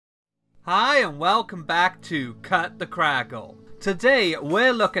Hi and welcome back to Cut the Craggle. Today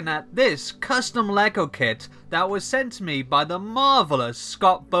we're looking at this custom LEGO kit that was sent to me by the marvellous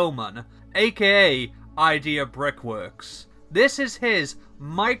Scott Bowman, aka IdeaBRICKworks. This is his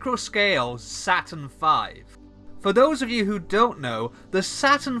micro-scale Saturn V. For those of you who don't know, the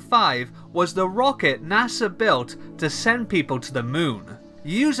Saturn V was the rocket NASA built to send people to the moon.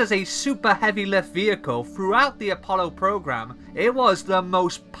 Used as a super heavy lift vehicle throughout the Apollo program, it was the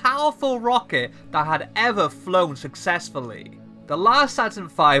most powerful rocket that had ever flown successfully. The last Saturn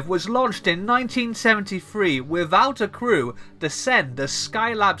V was launched in 1973 without a crew to send the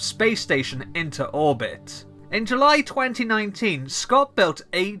Skylab space station into orbit. In July 2019, Scott built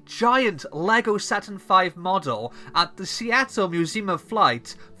a giant LEGO Saturn V model at the Seattle Museum of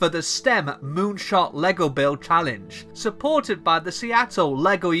Flight for the STEM Moonshot LEGO Build Challenge, supported by the Seattle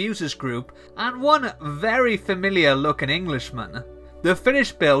LEGO Users Group and one very familiar looking Englishman. The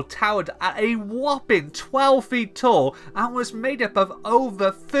finished build towered at a whopping 12 feet tall and was made up of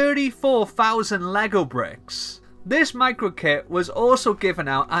over 34,000 LEGO bricks. This micro kit was also given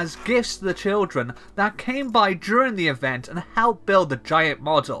out as gifts to the children that came by during the event and helped build the giant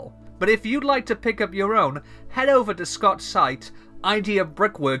model. But if you'd like to pick up your own, head over to Scott's site,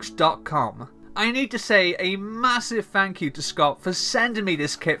 IdeaBRICKworks.com. I need to say a massive thank you to Scott for sending me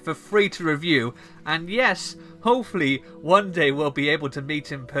this kit for free to review, and yes, hopefully one day we'll be able to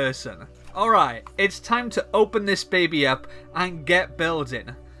meet in person. Alright, it's time to open this baby up and get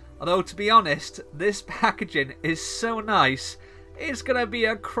building. Although, to be honest, this packaging is so nice, it's gonna be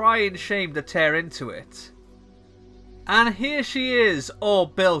a crying shame to tear into it. And here she is, all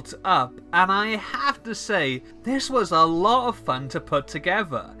built up, and I have to say, this was a lot of fun to put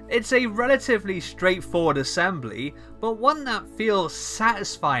together. It's a relatively straightforward assembly, but one that feels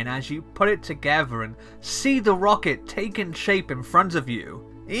satisfying as you put it together and see the rocket taking shape in front of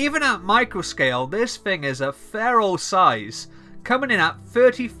you. Even at micro scale, this thing is a fair old size, coming in at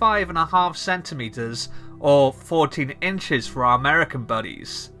 35.5 centimeters or 14 inches for our American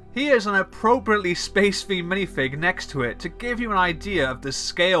buddies. Here's an appropriately space-themed minifig next to it to give you an idea of the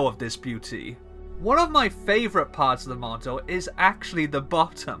scale of this beauty. One of my favourite parts of the model is actually the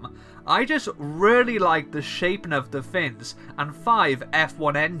bottom. I just really like the shaping of the fins and 5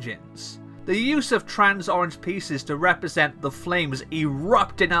 F1 engines. The use of trans orange pieces to represent the flames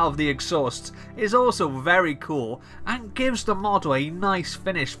erupting out of the exhausts is also very cool and gives the model a nice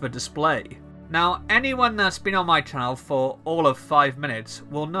finish for display. Now, anyone that's been on my channel for all of 5 minutes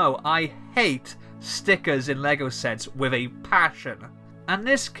will know I hate stickers in LEGO sets with a passion. And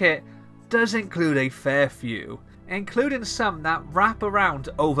this kit does include a fair few, including some that wrap around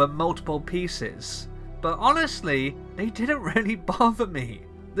over multiple pieces. But honestly, they didn't really bother me.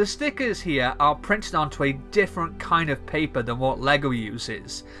 The stickers here are printed onto a different kind of paper than what LEGO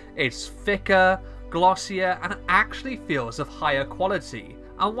uses. It's thicker, glossier, and actually feels of higher quality.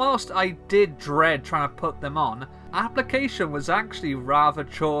 And whilst I did dread trying to put them on, application was actually rather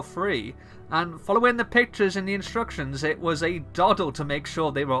chore-free, and following the pictures in the instructions, it was a doddle to make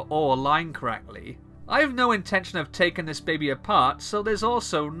sure they were all aligned correctly. I have no intention of taking this baby apart, so there's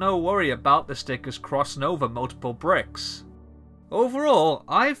also no worry about the stickers crossing over multiple bricks. Overall,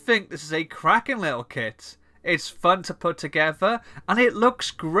 I think this is a cracking little kit. It's fun to put together, and it looks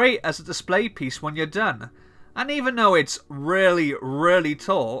great as a display piece when you're done. And even though it's really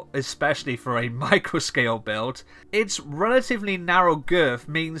tall, especially for a micro-scale build, its relatively narrow girth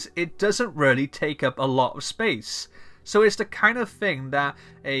means it doesn't really take up a lot of space. So it's the kind of thing that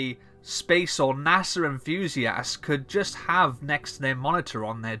a space or NASA enthusiast could just have next to their monitor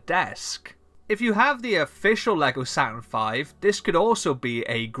on their desk. If you have the official LEGO Saturn V, this could also be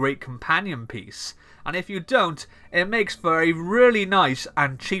a great companion piece, and if you don't, it makes for a really nice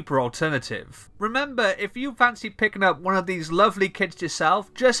and cheaper alternative. Remember, if you fancy picking up one of these lovely kits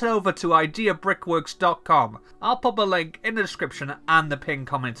yourself, just head over to IdeaBRICKworks.com. I'll pop a link in the description and the pinned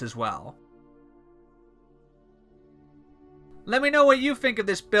comment as well. Let me know what you think of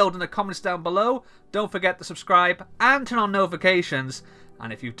this build in the comments down below. Don't forget to subscribe and turn on notifications,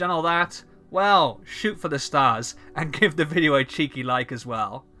 and if you've done all that, well, shoot for the stars and give the video a cheeky like as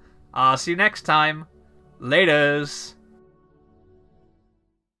well. I'll see you next time. Laters!